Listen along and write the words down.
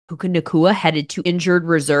Puka Nacua headed to injured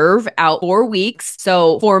reserve out 4 weeks.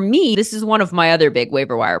 So for me, this is one of my other big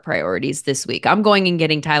waiver wire priorities this week. I'm going and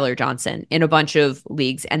getting Tyler Johnson in a bunch of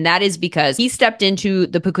leagues, and that is because he stepped into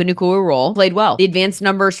the Puka Nacua role, played well. The advanced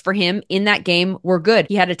numbers for him in that game were good.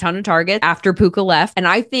 He had a ton of targets after Puka left, and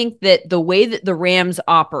I think that the way that the Rams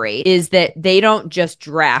operate is that they don't just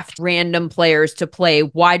draft random players to play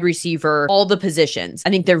wide receiver, all the positions. I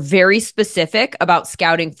think they're very specific about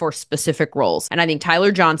scouting for specific roles. And I think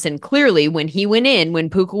Tyler Johnson, clearly, when he went in, when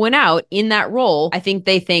Puka went out in that role, I think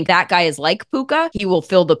they think that guy is like Puka. He will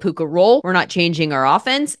fill the Puka role. We're not changing our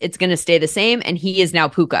offense. It's going to stay the same. And he is now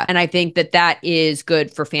Puka. And I think that that is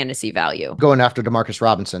good for fantasy value. Going after Demarcus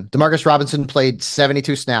Robinson. Demarcus Robinson played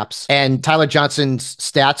 72 snaps, and Tyler Johnson's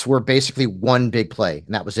stats were basically one big play,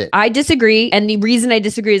 and that was it. I disagree. And the reason I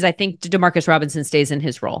disagree is I think Demarcus Robinson stays in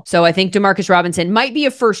his role. So I think Demarcus Robinson might be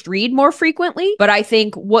a first read more frequently, but I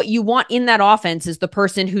think what you want in that offense is the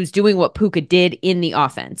person who's doing what Puka did in the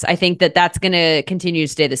offense. I think that that's going to continue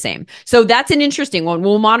to stay the same. So that's an interesting one.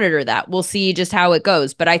 We'll monitor that. We'll see just how it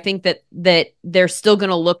goes. But I think that they're still going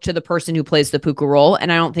to look to the person who plays the Puka role,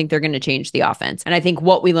 and I don't think they're going to change the offense. And I think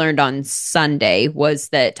what we learned on Sunday was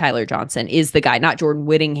that Tyler Johnson is the guy, not Jordan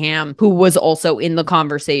Whittingham, who was also in the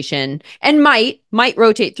conversation and might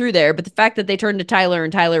rotate through there. But the fact that they turned to Tyler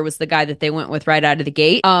and Tyler was the guy that they went with right out of the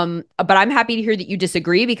gate. But I'm happy to hear that you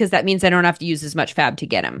disagree, because that means I don't have to use as much fab to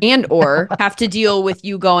get him, and or have to deal with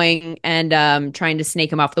you going and trying to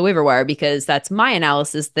snake him off the waiver wire, because that's my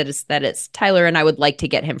analysis that it's Tyler, and I would like to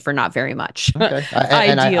get him for not very much. Okay.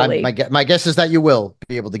 Ideally. My guess is that you will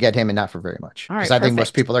be able to get him and not for very much. All right, Because I think perfect.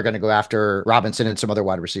 most people are going to go after Robinson and some other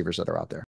wide receivers that are out there.